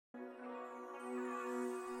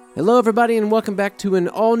Hello, everybody, and welcome back to an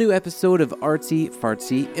all-new episode of Artsy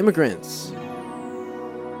Fartsy Immigrants.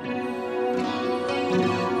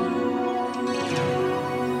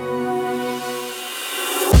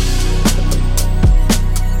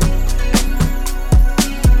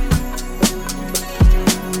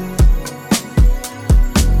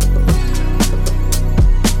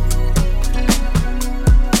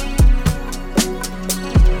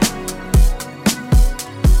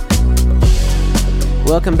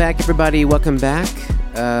 Welcome back, everybody. Welcome back.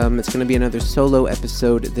 It's going to be another solo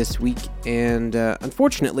episode this week, and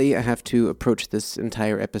unfortunately, I have to approach this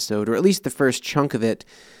entire episode, or at least the first chunk of it,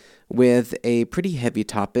 with a pretty heavy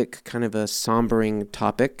topic, kind of a sombering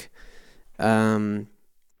topic. I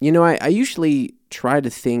usually try to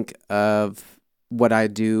think of what I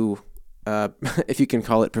do, if you can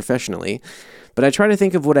call it professionally, but I try to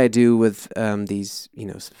think of what I do with these,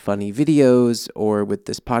 funny videos, or with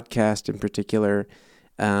this podcast in particular.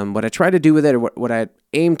 What I try to do with it, or what I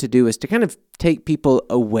aim to do, is to kind of take people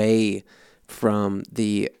away from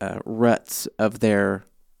the ruts of their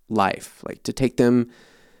life, like to take them,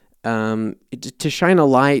 to shine a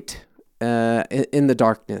light in the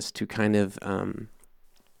darkness, to kind of,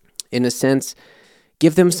 in a sense,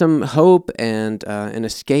 give them some hope and an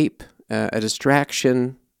escape, a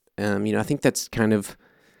distraction. I think that's kind of,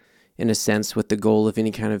 in a sense, what the goal of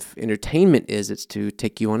any kind of entertainment is. It's to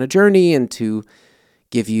take you on a journey and to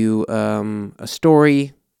give you a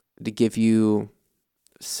story, to give you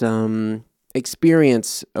some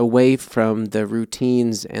experience away from the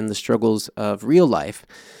routines and the struggles of real life.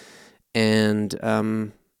 And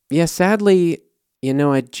sadly,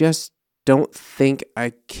 I just don't think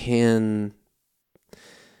I can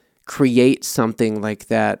create something like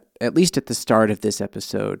that, at least at the start of this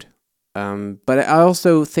episode. But I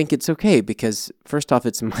also think it's okay because, first off,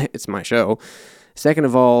 it's my show. Second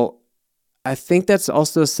of all, I think that's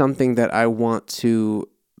also something that I want to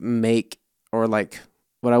make, or like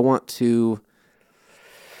what I want to,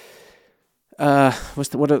 what's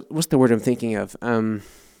the word I'm thinking of?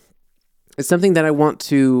 It's something that I want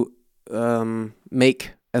to make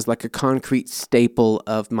as like a concrete staple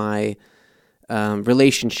of my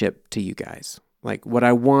relationship to you guys. Like what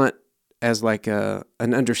I want as like an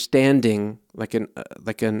understanding, like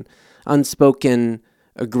an unspoken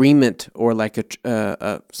agreement, or like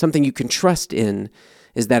a something you can trust in,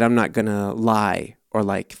 is that I'm not gonna lie or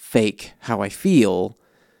like fake how I feel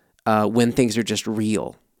when things are just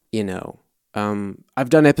real. I've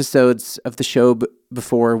done episodes of the show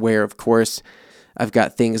before where, of course, I've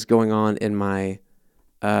got things going on in my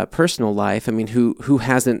personal life. I mean, who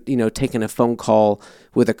hasn't taken a phone call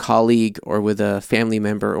with a colleague or with a family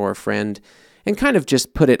member or a friend and kind of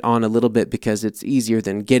just put it on a little bit because it's easier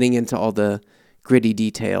than getting into all the gritty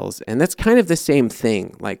details. And that's kind of the same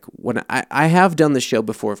thing. Like when I have done the show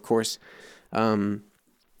before, of course, when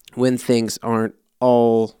things aren't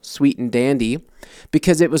all sweet and dandy,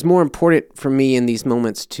 because it was more important for me in these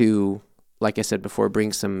moments to, like I said before,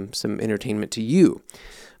 bring some entertainment to you.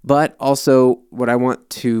 But also what I want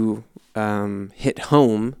to hit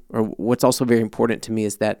home, or what's also very important to me,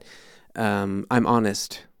 is that I'm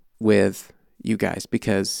honest with you guys,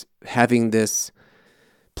 because having this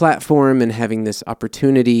platform and having this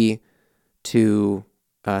opportunity to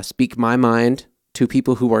speak my mind to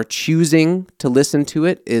people who are choosing to listen to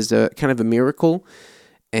it is a kind of a miracle.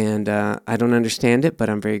 And I don't understand it, but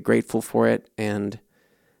I'm very grateful for it. And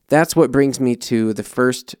that's what brings me to the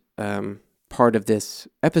first part of this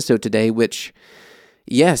episode today, which,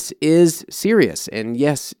 yes, is serious, and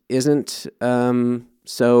yes, isn't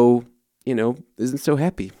so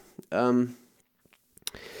happy.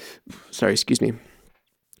 Sorry, excuse me.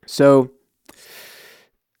 So,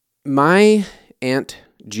 my Aunt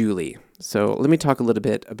Julie. So, let me talk a little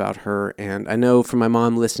bit about her. And I know for my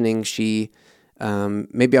mom listening, she,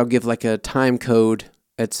 maybe I'll give like a time code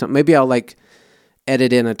maybe I'll like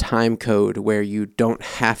edit in a time code where you don't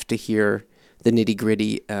have to hear the nitty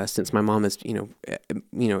gritty, since my mom is, in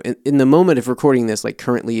the moment of recording this, like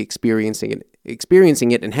currently experiencing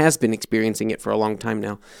it and has been experiencing it for a long time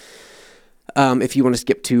now. If you want to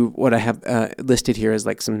skip to what I have listed here as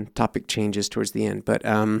like some topic changes towards the end. But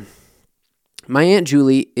my Aunt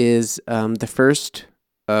Julie is the first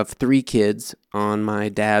of three kids on my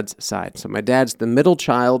dad's side. So my dad's the middle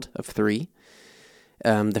child of three.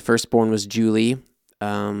 The firstborn was Julie,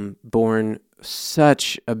 born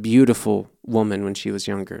such a beautiful woman when she was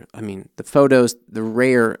younger. I mean, the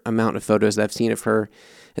rare amount of photos that I've seen of her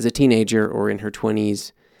as a teenager or in her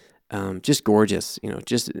 20s, just gorgeous,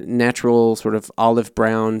 just natural sort of olive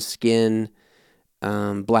brown skin,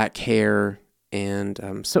 black hair, and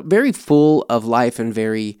so very full of life and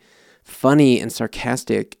very funny and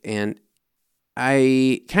sarcastic, and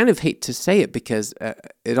I kind of hate to say it because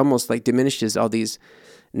it almost like diminishes all these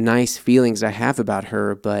nice feelings I have about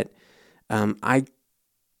her, but I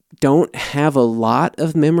don't have a lot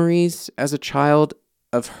of memories as a child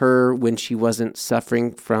of her when she wasn't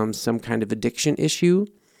suffering from some kind of addiction issue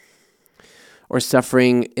or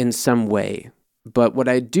suffering in some way. But what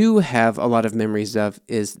I do have a lot of memories of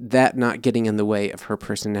is that not getting in the way of her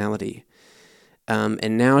personality.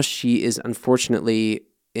 And now she is unfortunately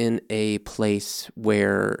in a place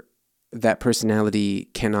where that personality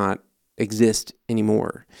cannot exist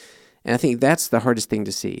anymore. And I think that's the hardest thing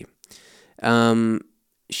to see.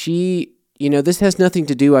 This has nothing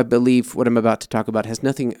to do, I believe, what I'm about to talk about has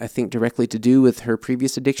nothing, I think, directly to do with her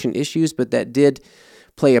previous addiction issues, but that did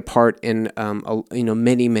play a part in,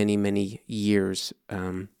 many, many, many years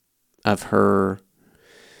of her.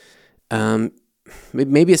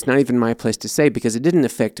 Maybe it's not even my place to say because it didn't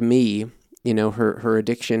affect me. Her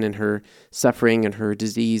addiction and her suffering and her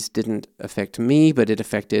disease didn't affect me, but it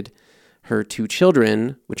affected her two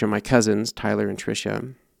children, which are my cousins, Tyler and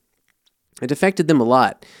Trisha. It affected them a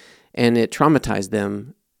lot, and it traumatized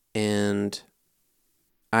them, and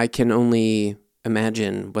I can only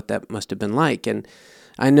imagine what that must have been like. And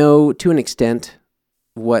I know to an extent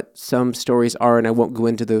what some stories are, and I won't go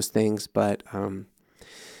into those things, but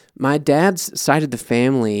my dad's side of the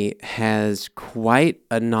family has quite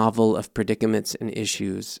a novel of predicaments and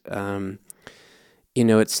issues.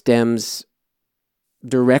 It stems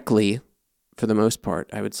directly, for the most part,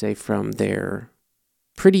 I would say, from their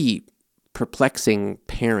pretty perplexing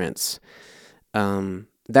parents.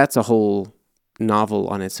 That's a whole novel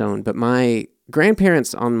on its own. But my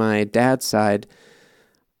grandparents on my dad's side,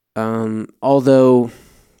 although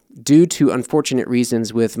due to unfortunate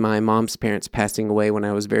reasons with my mom's parents passing away when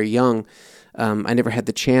I was very young, I never had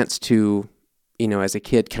the chance to, as a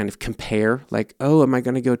kid, kind of compare, like, oh, am I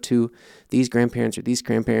going to go to these grandparents or these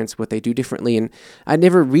grandparents, what they do differently? And I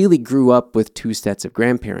never really grew up with two sets of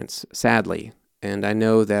grandparents, sadly. And I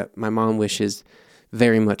know that my mom wishes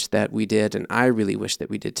very much that we did, and I really wish that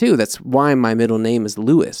we did too. That's why my middle name is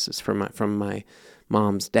Lewis. It's from my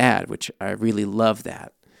mom's dad, which I really love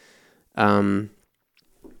that. And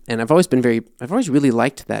I've always really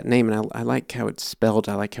liked that name, and I like how it's spelled.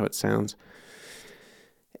 I like how it sounds.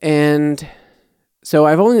 And so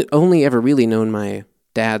I've only ever really known my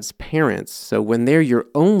dad's parents. So when they're your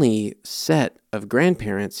only set of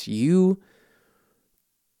grandparents, you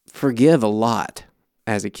forgive a lot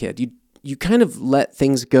as a kid. You kind of let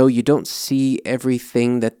things go. You don't see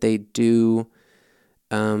everything that they do.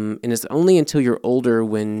 And it's only until you're older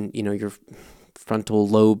when, your frontal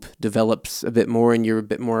lobe develops a bit more and you're a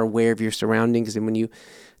bit more aware of your surroundings. And when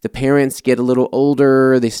the parents get a little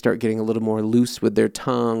older, they start getting a little more loose with their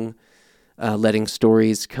tongue, letting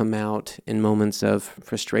stories come out in moments of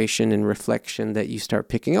frustration and reflection, that you start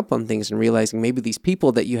picking up on things and realizing maybe these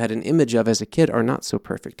people that you had an image of as a kid are not so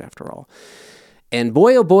perfect after all. And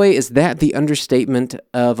boy, oh boy, is that the understatement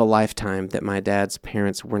of a lifetime, that my dad's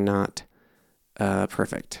parents were not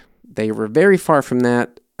perfect. They were very far from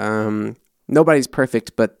that. Nobody's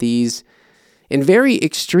perfect, but in very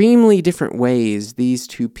extremely different ways, these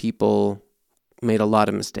two people made a lot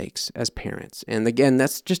of mistakes as parents. And again,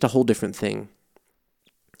 that's just a whole different thing.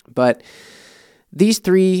 But these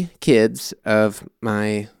three kids of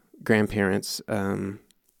my grandparents,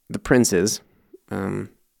 the Princes,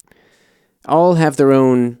 all have their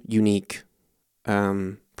own unique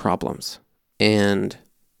problems. And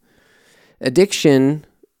addiction,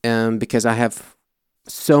 because I have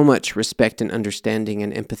so much respect and understanding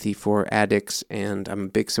and empathy for addicts, and I'm a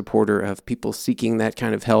big supporter of people seeking that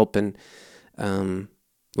kind of help. And I've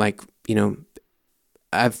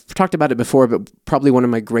talked about it before, but probably one of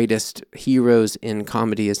my greatest heroes in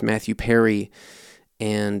comedy is Matthew Perry.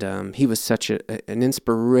 And he was such an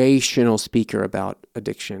inspirational speaker about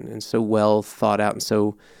addiction, and so well thought out, and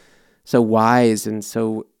so wise, and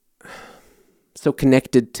so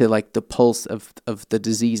connected to like the pulse of the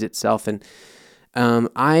disease itself. And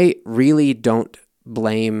I really don't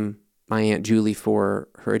blame my Aunt Julie for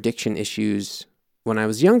her addiction issues when I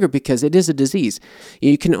was younger, because it is a disease.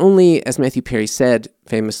 You can only, as Matthew Perry said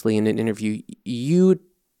famously in an interview, you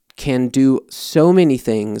can do so many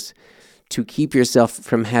things to keep yourself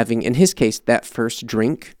from having, in his case, that first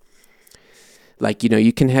drink. Like,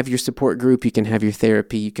 you can have your support group, you can have your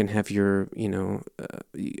therapy, you can have your,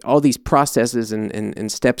 all these processes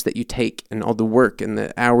and steps that you take, and all the work and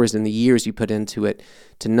the hours and the years you put into it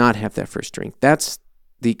to not have that first drink. That's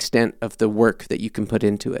the extent of the work that you can put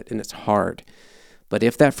into it, and it's hard. But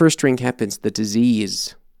if that first drink happens, the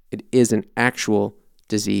disease, it is an actual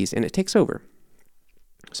disease, and it takes over.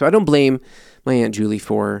 So I don't blame my Aunt Julie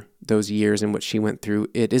for those years and what she went through.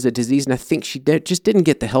 It is a disease, and I think she just didn't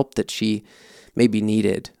get the help that she maybe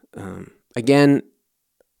needed. Again,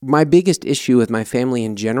 my biggest issue with my family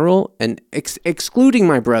in general, and excluding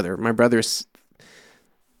my brother's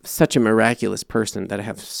such a miraculous person that I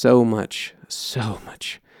have so much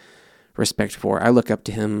respect for. I look up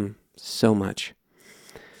to him so much.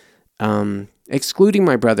 Excluding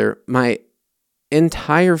my brother, my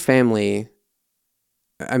entire family,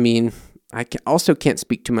 I mean, also can't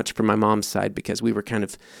speak too much for my mom's side because we were kind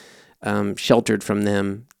of sheltered from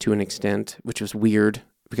them to an extent, which was weird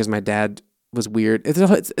because my dad was weird.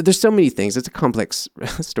 There's so many things. It's a complex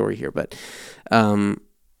story here, but the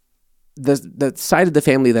side of the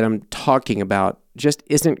family that I'm talking about just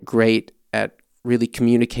isn't great at really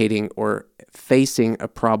communicating or facing a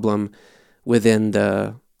problem within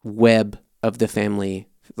the web of the family,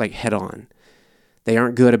 like head on. They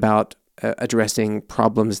aren't good about addressing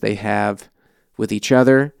problems they have with each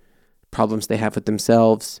other, problems they have with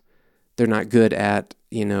themselves. They're not good at,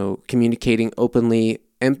 communicating openly,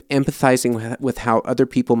 empathizing with how other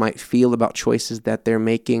people might feel about choices that they're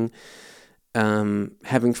making,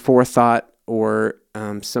 having forethought or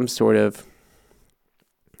some sort of,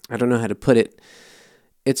 I don't know how to put it.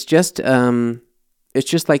 It's just like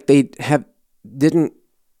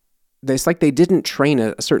it's like they didn't train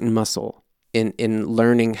a certain muscle in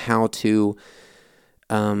learning how to,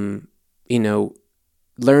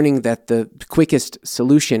 learning that the quickest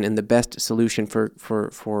solution and the best solution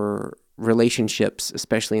for relationships,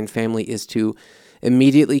 especially in family, is to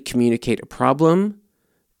immediately communicate a problem,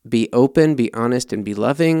 be open, be honest, and be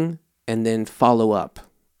loving, and then follow up,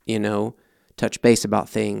 touch base about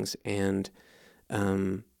things and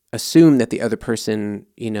assume that the other person,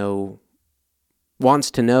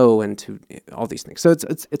 wants to know and to all these things. So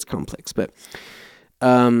it's complex, but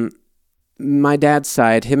my dad's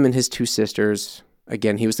side, him and his two sisters,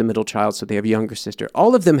 again, he was the middle child, so they have a younger sister.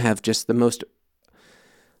 All of them have just the most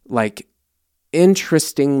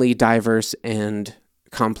interestingly diverse and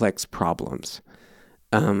complex problems,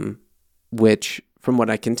 which from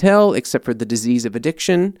what I can tell, except for the disease of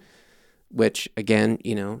addiction, which again,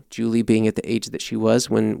 Julie being at the age that she was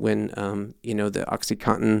when the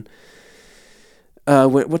OxyContin,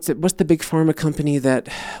 what's the big pharma company that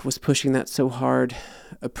was pushing that so hard?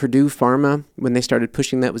 Purdue Pharma, when they started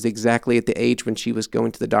pushing that, was exactly at the age when she was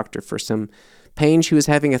going to the doctor for some pain she was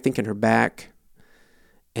having, I think, in her back.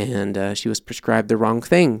 And she was prescribed the wrong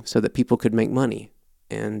thing so that people could make money.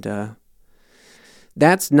 And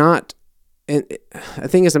that's not, and the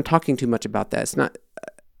thing is, I'm talking too much about that. It's not,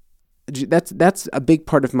 that's a big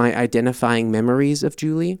part of my identifying memories of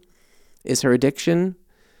Julie, is her addiction.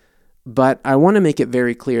 But I want to make it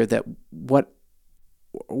very clear that what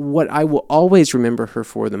I will always remember her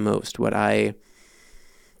for the most, what I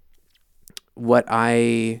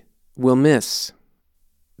will miss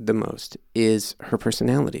the most, is her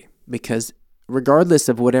personality. Because regardless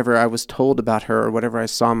of whatever I was told about her or whatever I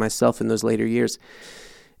saw myself in those later years,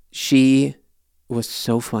 she was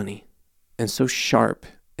so funny and so sharp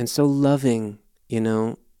and so loving,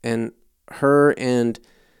 and her and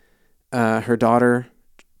her daughter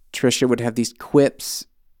Trisha would have these quips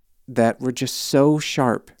that were just so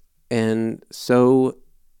sharp and so,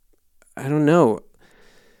 I don't know,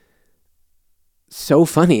 so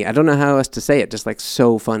funny. I don't know how else to say it, just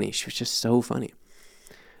so funny. She was just so funny.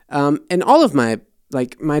 And all of my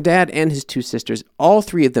dad and his two sisters, all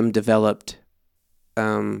three of them developed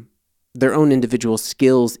their own individual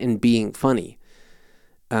skills in being funny.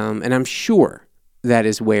 And I'm sure that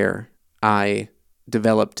is where I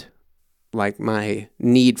developed my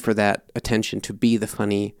need for that attention to be the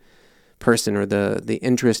funny person, or the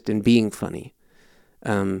interest in being funny,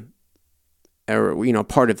 or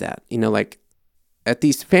part of that. At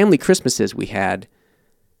these family Christmases we had,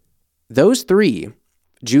 those three,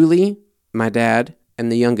 Julie, my dad,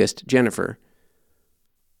 and the youngest, Jennifer,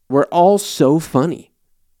 were all so funny,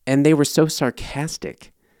 and they were so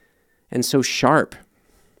sarcastic and so sharp,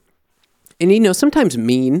 and sometimes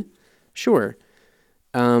mean, sure.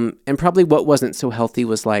 And probably what wasn't so healthy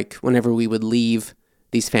was whenever we would leave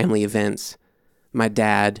these family events, my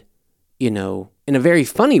dad, in a very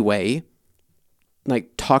funny way,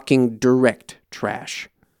 talking direct trash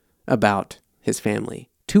about his family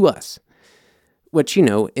to us, which,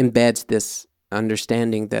 embeds this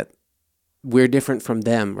understanding that we're different from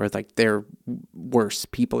them, or they're worse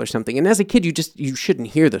people or something. And as a kid, you shouldn't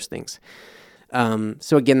hear those things.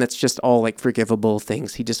 So again, that's just all forgivable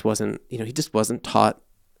things. He just wasn't taught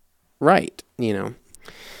right,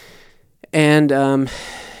 And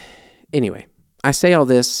anyway, I say all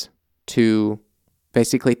this to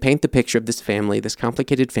basically paint the picture of this family, this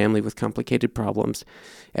complicated family with complicated problems,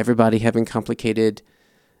 everybody having complicated,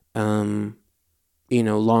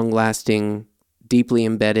 long-lasting, deeply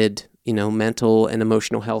embedded, mental and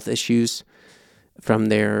emotional health issues from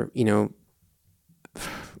their,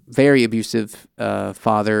 very abusive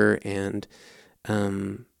father and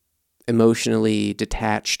emotionally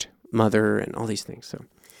detached mother and all these things. So,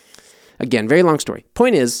 again, very long story.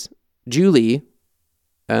 Point is, Julie,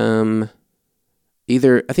 I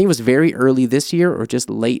think it was very early this year or just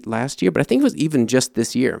late last year, but I think it was even just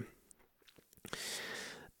this year.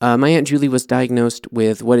 My Aunt Julie was diagnosed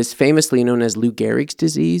with what is famously known as Lou Gehrig's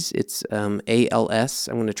disease. It's ALS.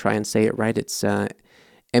 I'm going to try and say it right. It's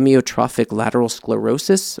amyotrophic lateral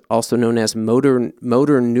sclerosis, also known as motor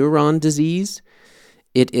neuron disease.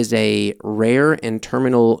 It is a rare and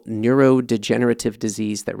terminal neurodegenerative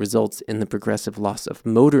disease that results in the progressive loss of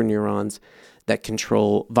motor neurons that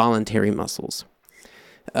control voluntary muscles.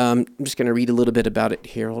 I'm just going to read a little bit about it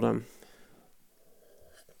here. Hold on.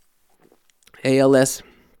 ALS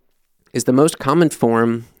is the most common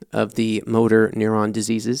form of the motor neuron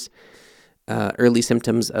diseases. Early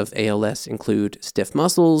symptoms of ALS include stiff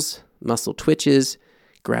muscles, muscle twitches,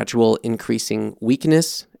 gradual increasing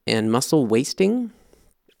weakness, and muscle wasting.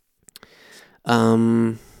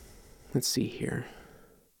 Let's see here.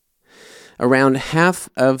 Around half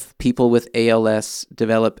of people with ALS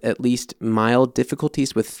develop at least mild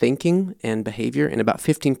difficulties with thinking and behavior, and about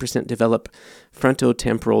 15% develop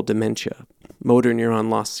frontotemporal dementia. Motor neuron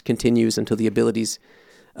loss continues until the abilities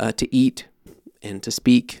to eat and to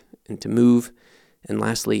speak and to move, and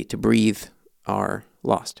lastly, to breathe are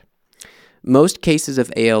lost. Most cases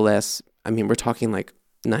of ALS, we're talking like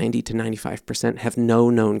 90 to 95%, have no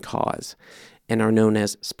known cause and are known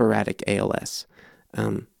as sporadic ALS.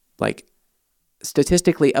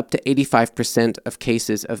 Statistically, up to 85% of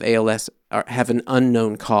cases of ALS have an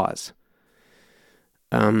unknown cause.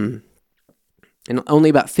 And only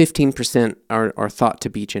about 15% are thought to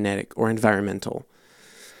be genetic or environmental.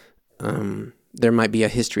 There might be a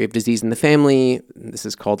history of disease in the family. This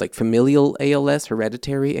is called familial ALS,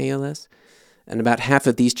 hereditary ALS. And about half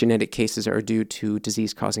of these genetic cases are due to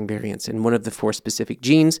disease-causing variants. In one of the 4 specific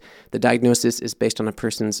genes, the diagnosis is based on a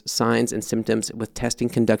person's signs and symptoms with testing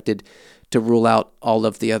conducted to rule out all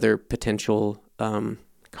of the other potential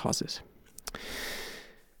causes.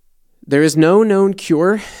 There is no known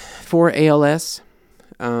cure for ALS.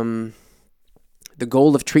 The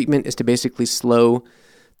goal of treatment is to basically slow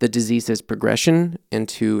the disease's progression and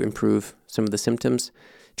to improve some of the symptoms.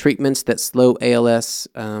 Treatments that slow ALS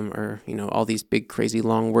are, all these big, crazy,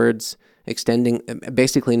 long words,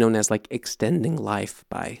 basically known as extending life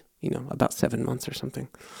by, about 7 months or something.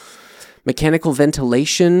 Mechanical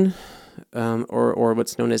ventilation or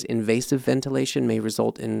what's known as invasive ventilation may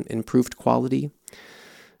result in improved quality,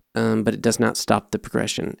 but it does not stop the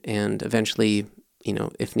progression. And eventually,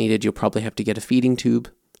 if needed, you'll probably have to get a feeding tube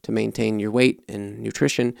to maintain your weight and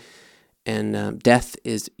nutrition. And death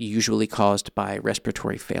is usually caused by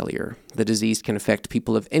respiratory failure. The disease can affect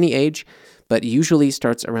people of any age, but usually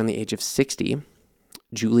starts around the age of 60.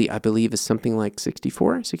 Julie, I believe, is something like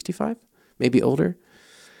 64, 65, maybe older.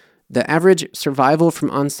 The average survival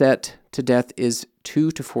from onset to death is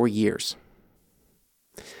 2 to 4 years.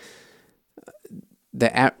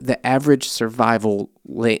 The average survival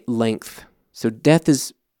length. So death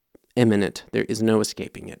is imminent. There is no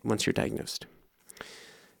escaping it once you're diagnosed.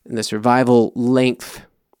 And the survival length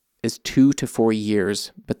is 2 to 4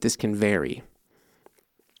 years, but this can vary.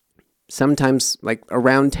 Sometimes,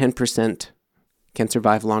 around 10% can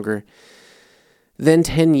survive longer than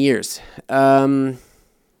 10 years. All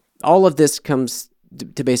of this comes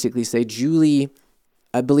to basically say Julie,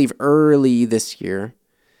 I believe early this year,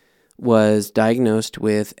 was diagnosed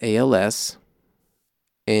with ALS,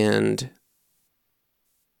 and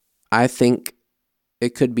I think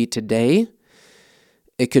it could be today.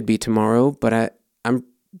 It could be tomorrow, but I'm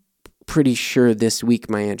pretty sure this week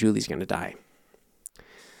my Aunt Julie's going to die.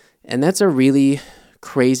 And that's a really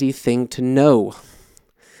crazy thing to know.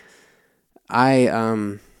 I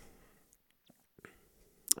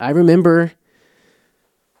remember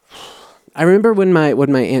when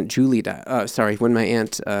my Aunt Julie died. When my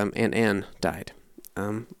Aunt Anne died.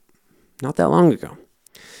 Not that long ago.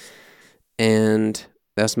 And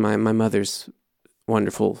that's my mother's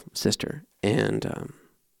wonderful sister. And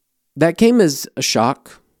that came as a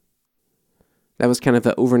shock. That was kind of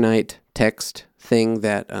an overnight text thing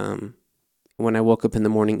that when I woke up in the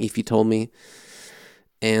morning, Ify told me.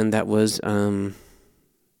 And that was, that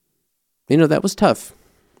was tough.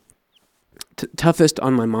 Toughest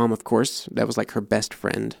on my mom, of course. That was her best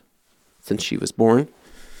friend since she was born.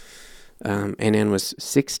 Ann was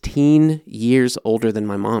 16 years older than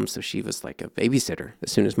my mom, so she was like a babysitter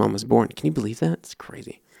as soon as mom was born. Can you believe that? It's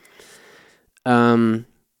crazy. And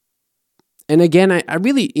again, I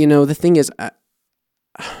really, the thing is,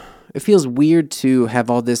 it feels weird to have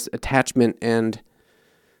all this attachment and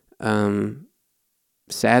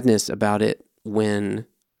sadness about it when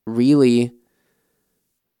really,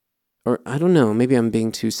 or I don't know, maybe I'm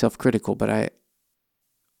being too self-critical, but I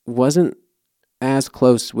wasn't as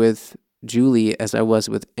close with Julie as I was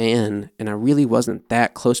with Ann, and I really wasn't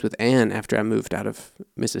that close with Ann after I moved out of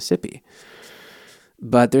Mississippi.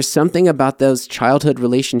 But there's something about those childhood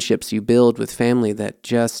relationships you build with family that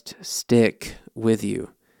just stick with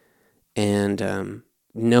you. And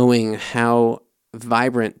knowing how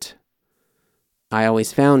vibrant I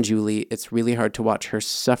always found Julie, it's really hard to watch her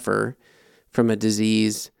suffer from a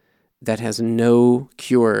disease that has no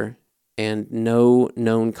cure and no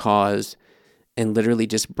known cause and literally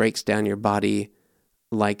just breaks down your body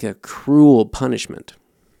like a cruel punishment.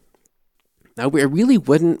 Now, I really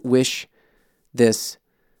wouldn't wish this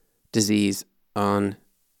disease on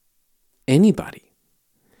anybody.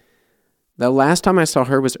 The last time I saw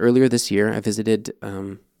her was earlier this year. I visited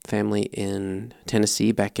family in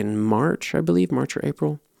Tennessee back in March, I believe, March or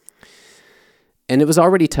April. And it was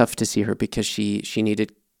already tough to see her because she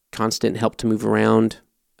needed constant help to move around.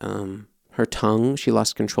 Her tongue, she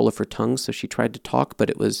lost control of her tongue, so she tried to talk, but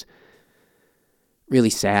it was really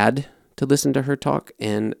sad to listen to her talk.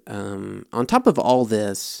 And on top of all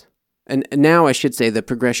this, and now I should say the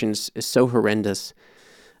progression is so horrendous.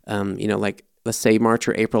 Like let's say March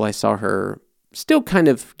or April, I saw her still kind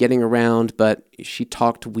of getting around, but she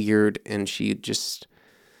talked weird and she just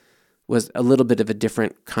was a little bit of a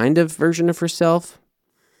different kind of version of herself.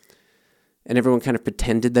 And everyone kind of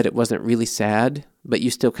pretended that it wasn't really sad, but you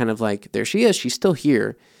still kind of like, there she is, she's still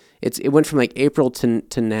here. It went from like April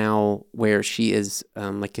to now where she is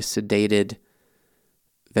like a sedated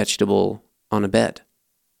vegetable on a bed.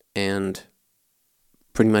 And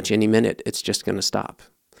pretty much any minute, it's just going to stop.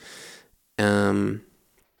 And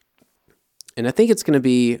I think it's going to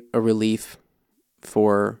be a relief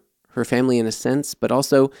for her family in a sense, but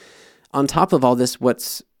also on top of all this,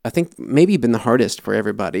 what's I think maybe been the hardest for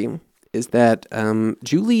everybody is that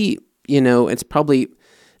Julie, it's probably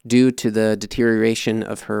due to the deterioration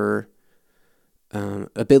of her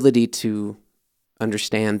ability to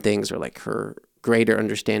understand things, or like her greater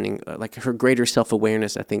understanding, like her greater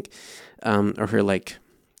self-awareness, I think, or her like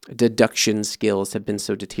deduction skills have been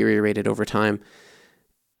so deteriorated over time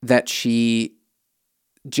that she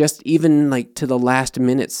just even like to the last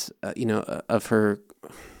minutes, of her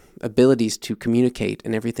abilities to communicate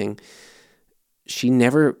and everything, she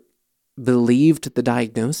never believed the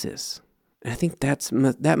diagnosis. And I think that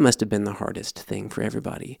must have been the hardest thing for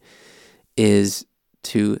everybody, is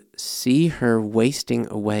to see her wasting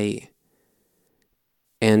away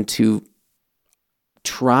and to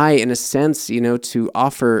try, in a sense, to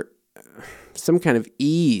offer some kind of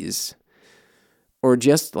ease, or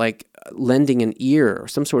just like lending an ear or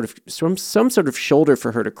some sort of shoulder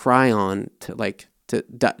for her to cry on,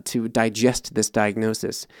 to digest this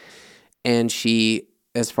diagnosis. And she,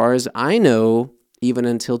 as far as I know, even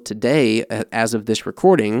until today, as of this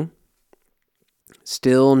recording,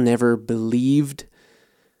 still never believed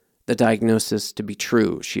the diagnosis to be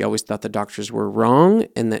true. She always thought the doctors were wrong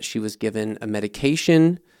and that she was given a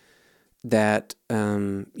medication that,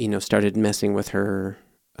 started messing with her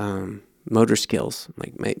motor skills,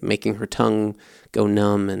 like making her tongue go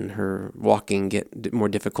numb and her walking get more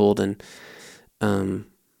difficult. And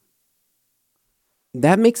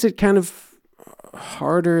that makes it kind of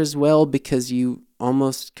harder as well, because you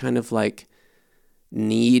almost kind of like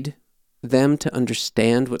need them to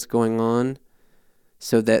understand what's going on,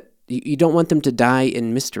 so that you don't want them to die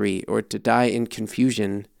in mystery or to die in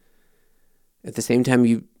confusion. At the same time,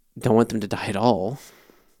 you don't want them to die at all.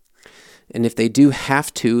 And if they do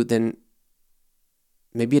have to, then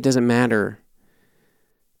maybe it doesn't matter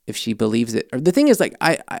if she believes it. Or the thing is, like,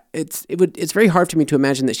 it's very hard for me to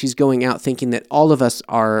imagine that she's going out thinking that all of us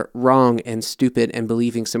are wrong and stupid and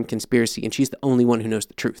believing some conspiracy, and she's the only one who knows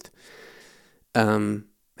the truth.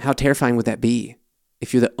 How terrifying would that be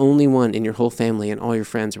if you're the only one in your whole family and all your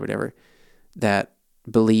friends or whatever that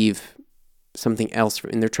believe something else,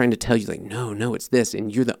 and they're trying to tell you like, no, it's this,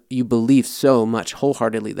 and you believe so much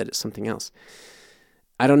wholeheartedly that it's something else.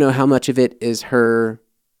 I don't know how much of it is her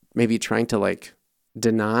maybe trying to like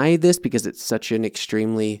deny this because it's such an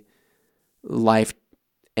extremely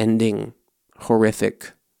life-ending,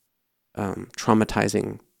 horrific,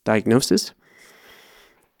 traumatizing diagnosis.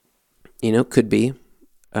 Could be.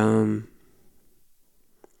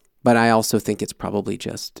 But I also think it's probably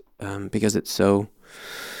just because it's so.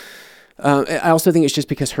 I also think it's just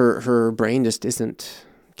because her brain just isn't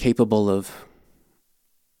capable of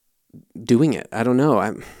doing it. I don't know.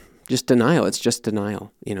 I'm just denial. It's just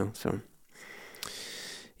denial, So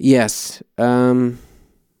yes.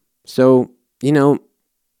 So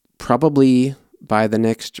probably by the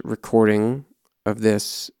next recording of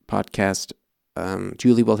this podcast,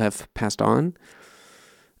 Julie will have passed on.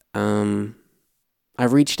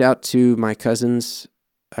 I've reached out to my cousins.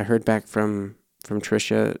 I heard back from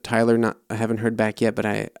Trisha. Tyler, I haven't heard back yet, but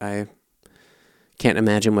I can't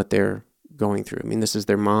imagine what they're going through. I mean, this is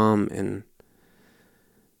their mom, and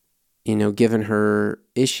given her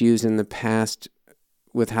issues in the past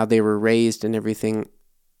with how they were raised and everything,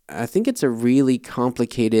 I think it's a really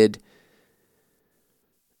complicated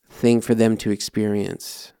thing for them to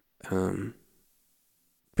experience.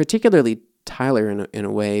 Particularly Tyler in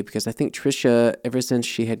a way, because I think Trisha, ever since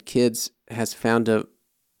she had kids, has found a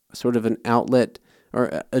sort of an outlet,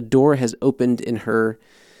 or a door has opened in her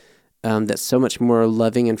that's so much more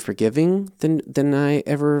loving and forgiving than I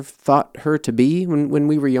ever thought her to be when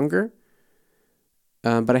we were younger.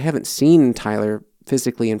 But I haven't seen Tyler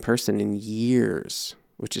physically in person in years,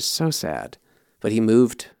 which is so sad. But he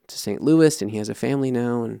moved to St. Louis, and he has a family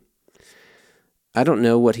now, and I don't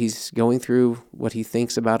know what he's going through, what he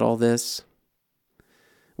thinks about all this.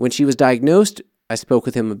 When she was diagnosed, I spoke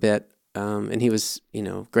with him a bit, and he was,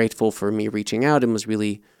 grateful for me reaching out, and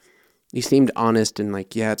he seemed honest and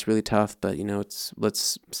like, yeah, it's really tough, but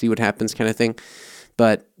let's see what happens kind of thing.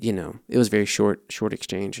 But, it was very short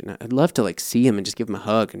exchange, and I'd love to see him and just give him a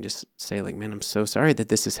hug and just say man, I'm so sorry that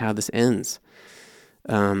this is how this ends.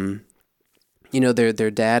 Their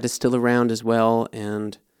dad is still around as well,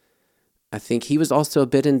 and I think he was also a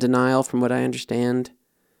bit in denial from what I understand.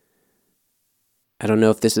 I don't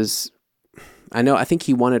know if this is, I think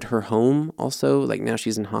he wanted her home also, now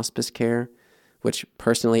she's in hospice care, which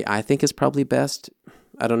personally I think is probably best.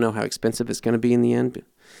 I don't know how expensive it's going to be in the end,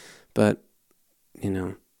 but,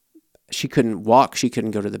 she couldn't walk, she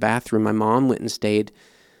couldn't go to the bathroom. My mom went and stayed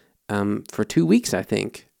for 2 weeks, I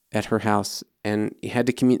think, at her house, and she had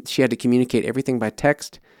to communicate everything by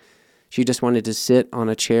text. She just wanted to sit on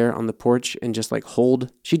a chair on the porch and just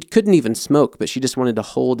hold. She couldn't even smoke, but she just wanted to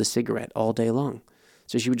hold a cigarette all day long.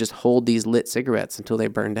 So she would just hold these lit cigarettes until they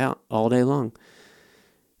burned out all day long.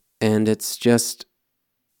 And it's just,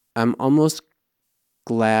 I'm almost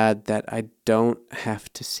glad that I don't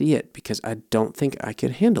have to see it, because I don't think I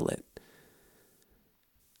could handle it.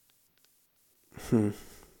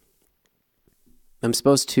 I'm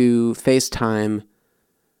supposed to FaceTime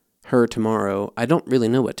her tomorrow. I don't really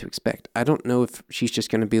know what to expect. I don't know if she's just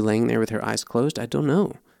going to be laying there with her eyes closed. I don't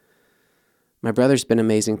know. My brother's been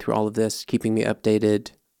amazing through all of this, keeping me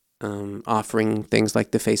updated, offering things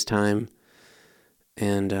like the FaceTime.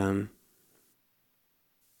 And,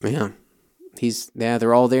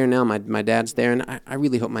 they're all there now. My dad's there, and I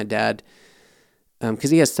really hope my dad,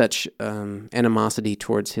 because he has such animosity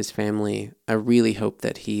towards his family, I really hope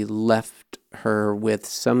that he left her with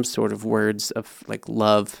some sort of words of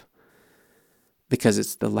love, because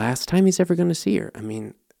it's the last time he's ever going to see her. I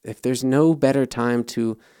mean, if there's no better time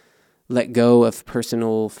to let go of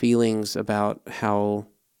personal feelings about how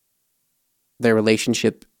their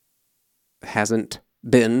relationship hasn't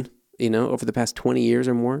been, over the past 20 years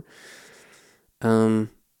or more,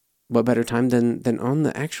 what better time than on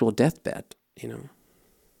the actual deathbed,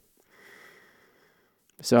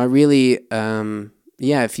 So I really,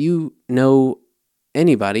 if you know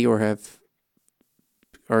anybody or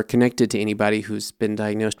are connected to anybody who's been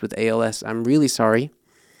diagnosed with ALS, I'm really sorry.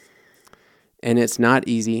 And it's not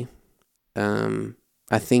easy.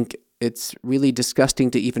 I think it's really disgusting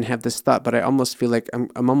to even have this thought, but I almost feel like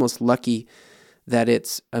I'm almost lucky that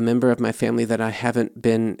it's a member of my family that I haven't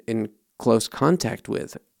been in close contact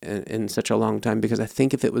with in such a long time, because I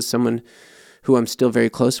think if it was someone who I'm still very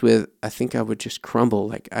close with, I think I would just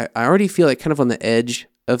crumble. I already feel kind of on the edge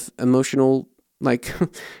of emotional,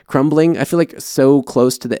 crumbling. I feel so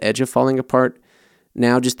close to the edge of falling apart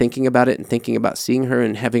now, just thinking about it and thinking about seeing her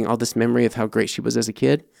and having all this memory of how great she was as a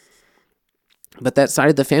kid. But that side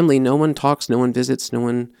of the family, no one talks, no one visits,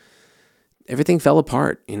 everything fell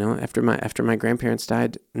apart, after my grandparents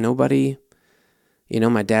died. Nobody,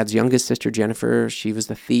 my dad's youngest sister, Jennifer, she was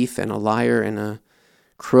a thief and a liar and a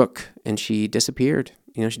crook, and she disappeared.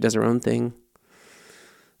 She does her own thing.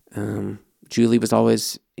 Julie was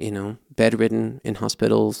always, bedridden in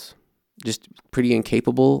hospitals, just pretty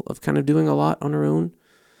incapable of kind of doing a lot on her own.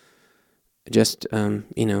 Just, kind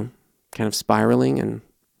of spiraling, and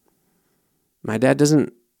my dad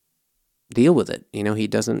doesn't deal with it. He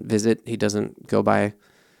doesn't visit. He doesn't go by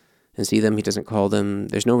and see them. He doesn't call them.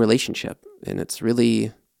 There's no relationship. And it's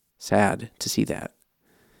really sad to see that.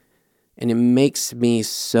 And it makes me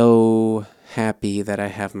so happy that I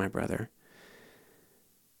have my brother.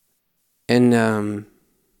 And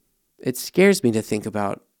it scares me to think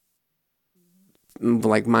about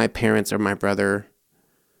like my parents or my brother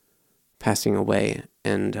passing away.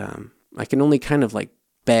 And I can only kind of like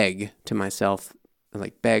beg to myself,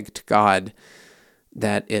 like beg to God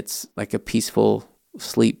that it's like a peaceful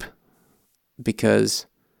sleep. Because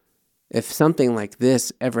if something like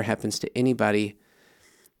this ever happens to anybody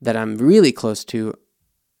that I'm really close to,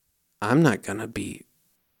 I'm not going to be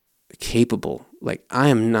capable. Like, I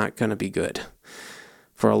am not going to be good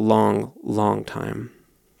for a long, long time.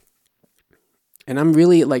 And I'm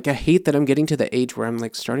really, like, I hate that I'm getting to the age where I'm,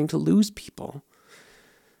 like, starting to lose people.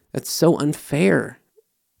 That's so unfair.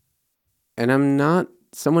 And I'm not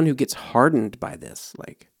someone who gets hardened by this.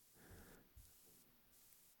 Like,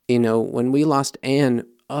 you know, when we lost Anne,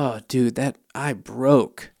 oh, dude, that I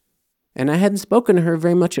broke. And I hadn't spoken to her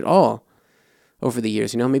very much at all over the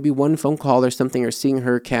years. You know, maybe one phone call or something, or seeing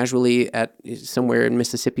her casually at somewhere in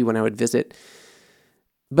Mississippi when I would visit.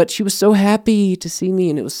 But she was so happy to see me,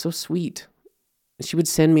 and it was so sweet. And she would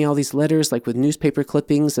send me all these letters, like with newspaper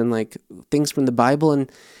clippings and like things from the Bible.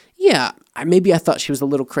 And yeah, maybe I thought she was a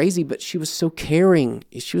little crazy, but she was so caring.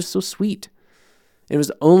 She was so sweet. It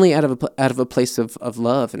was only out of a place of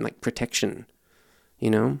love and like protection, you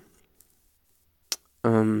know.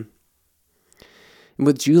 And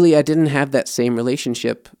with Julie, I didn't have that same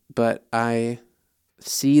relationship, but I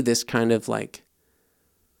see this kind of like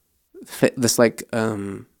this like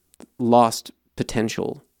lost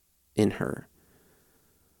potential in her.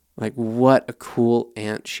 Like, what a cool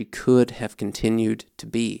aunt she could have continued to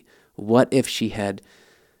be. What if she had,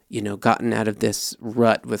 you know, gotten out of this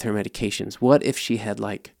rut with her medications? What if she had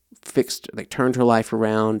like turned her life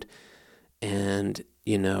around and,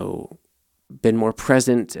 you know, been more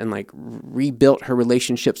present and like rebuilt her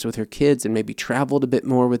relationships with her kids and maybe traveled a bit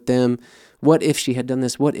more with them? What if she had done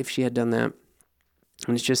this? What if she had done that?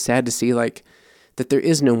 And it's just sad to see like that there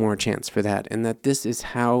is no more chance for that, and that this is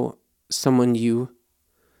how someone you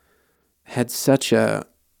had such a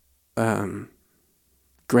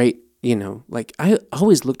great, you know, like I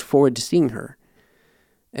always looked forward to seeing her,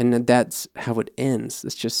 and that's how it ends.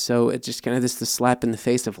 It's just kind of the slap in the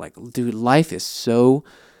face of like, dude, life is so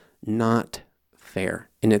not fair,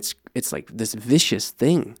 and it's like this vicious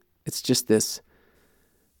thing. It's just this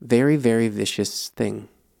very, very vicious thing.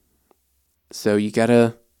 So you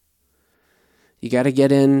gotta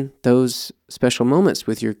get in those special moments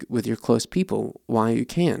with your close people while you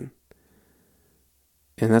can.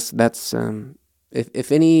 And that's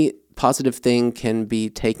if any positive thing can be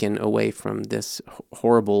taken away from this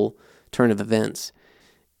horrible turn of events,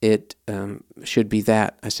 it should be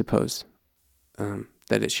that, I suppose.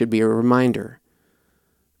 That it should be a reminder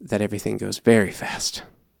that everything goes very fast,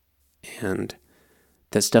 and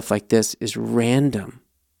that stuff like this is random.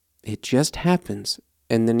 It just happens,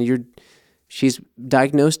 and then she's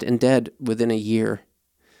diagnosed and dead within a year,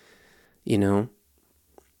 you know.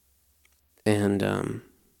 And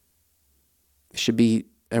it should be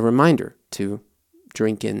a reminder to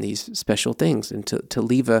drink in these special things and to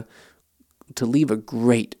leave a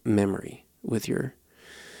great memory with your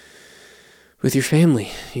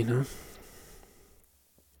family, you know.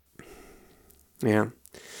 Yeah.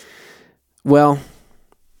 Well,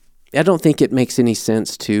 I don't think it makes any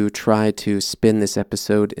sense to try to spin this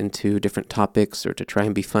episode into different topics or to try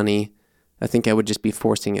and be funny. I think I would just be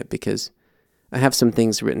forcing it, because I have some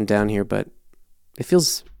things written down here, but it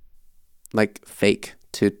feels like fake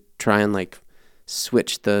to try and like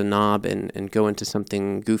switch the knob and go into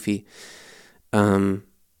something goofy.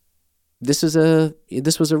 It's a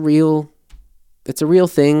real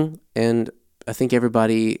thing, and I think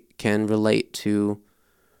everybody can relate to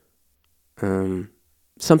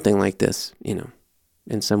something like this, you know,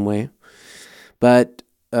 in some way. But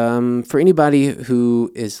for anybody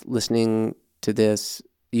who is listening to this,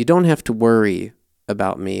 you don't have to worry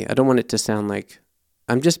about me. I don't want it to sound like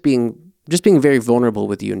I'm just being very vulnerable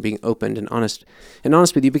with you and being open and honest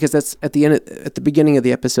with you, because that's at the beginning of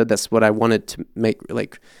the episode. That's what I wanted to make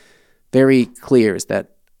like very clear, is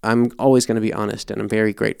that I'm always going to be honest, and I'm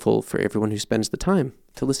very grateful for everyone who spends the time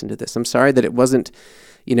to listen to this. I'm sorry that it wasn't,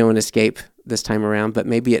 you know, an escape this time around, but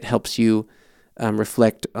maybe it helps you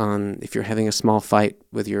reflect on if you're having a small fight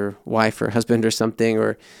with your wife or husband or something,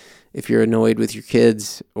 or if you're annoyed with your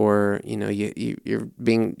kids, or, you know, you're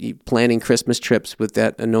planning Christmas trips with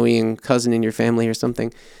that annoying cousin in your family or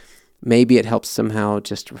something. Maybe it helps somehow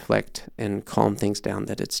just reflect and calm things down,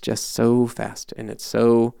 that it's just so fast and it's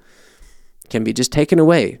so can be just taken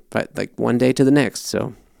away, but like one day to the next.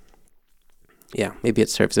 So yeah, maybe it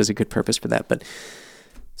serves as a good purpose for that. But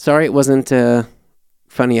sorry it wasn't a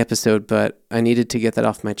funny episode, but I needed to get that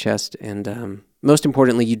off my chest. And most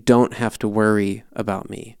importantly, you don't have to worry about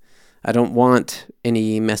me. I don't want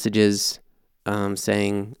any messages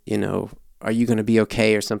saying, are you going to be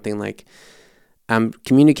okay or something. Like, I'm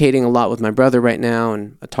communicating a lot with my brother right now,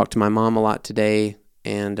 and I talked to my mom a lot today,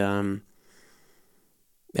 and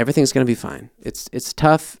everything's going to be fine. It's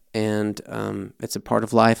tough, and it's a part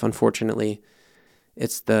of life, unfortunately.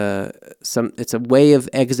 It's a way of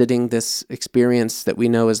exiting this experience that we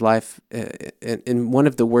know as life in one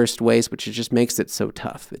of the worst ways, which just makes it so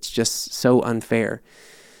tough. It's just so unfair.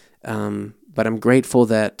 But I'm grateful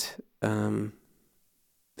that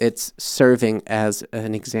it's serving as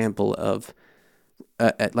an example of,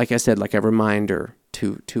 like I said, like a reminder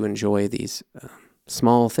to enjoy these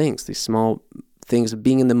small things of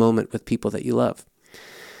being in the moment with people that you love.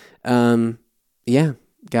 Yeah,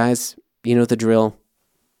 guys, you know the drill.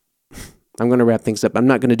 I'm going to wrap things up. I'm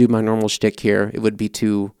not going to do my normal shtick here. It would be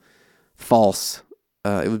too false.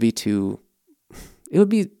 It would be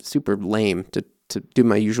super lame to do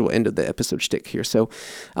my usual end of the episode shtick here. So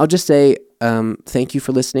I'll just say thank you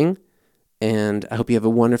for listening, and I hope you have a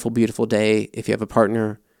wonderful, beautiful day. If you have a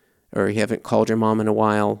partner, or you haven't called your mom in a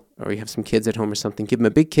while, or you have some kids at home or something, give them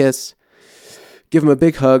a big kiss, give them a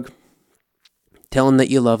big hug, tell them that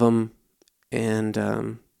you love them, and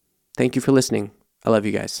thank you for listening. I love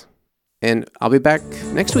you guys. And I'll be back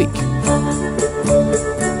next week. Look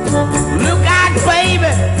out,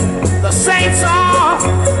 baby, the saints are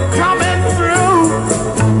coming through.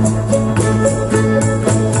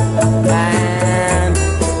 And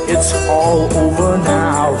it's all over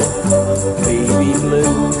now, baby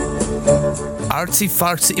blue. Artsy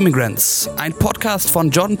Fartsy Immigrants, ein Podcast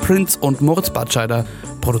von John Prince und Moritz Batscheider,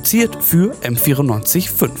 produziert für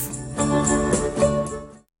M94.5.